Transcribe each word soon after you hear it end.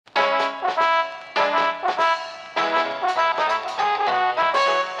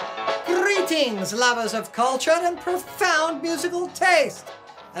Greetings, lovers of culture and profound musical taste.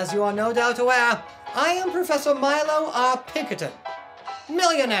 As you are no doubt aware, I am Professor Milo R. Pinkerton,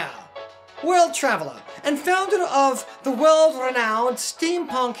 millionaire, world traveler, and founder of the world-renowned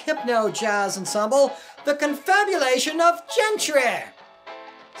steampunk hypno-jazz ensemble, the Confabulation of Gentry.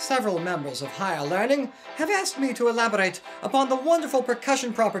 Several members of higher learning have asked me to elaborate upon the wonderful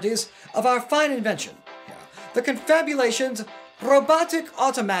percussion properties of our fine invention, the Confabulation's Robotic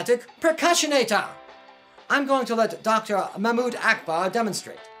Automatic Percussionator. I'm going to let Dr. Mahmoud Akbar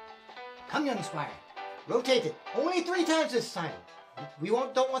demonstrate. Come, young squire. Rotate it. Only 3 times this time. We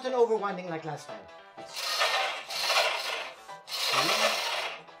don't want an overwinding like last time.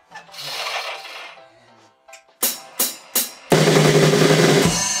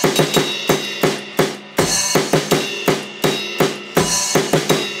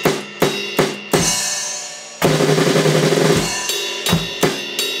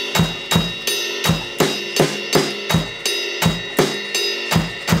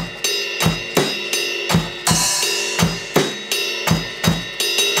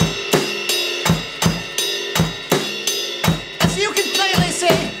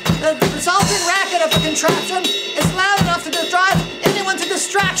 The resulting racket of the contraption is loud enough to drive anyone to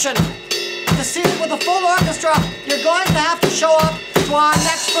distraction. To see it with a full orchestra, you're going to have to show up to our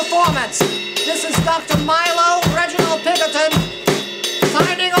next performance. This is Dr. Milo Reginald Pinkerton